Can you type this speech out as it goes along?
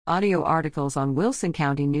Audio articles on Wilson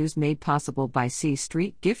County News made possible by C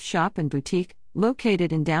Street Gift Shop and Boutique,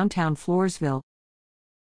 located in downtown Floresville.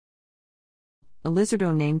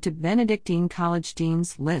 Elizardo named to Benedictine College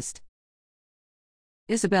Dean's List.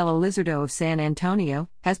 Isabella Lizardo of San Antonio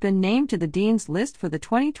has been named to the Dean's List for the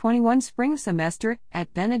 2021 spring semester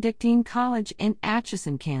at Benedictine College in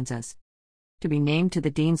Atchison, Kansas. To be named to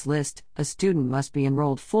the Dean's List, a student must be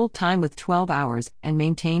enrolled full-time with 12 hours and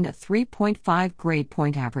maintain a 3.5 grade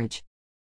point average.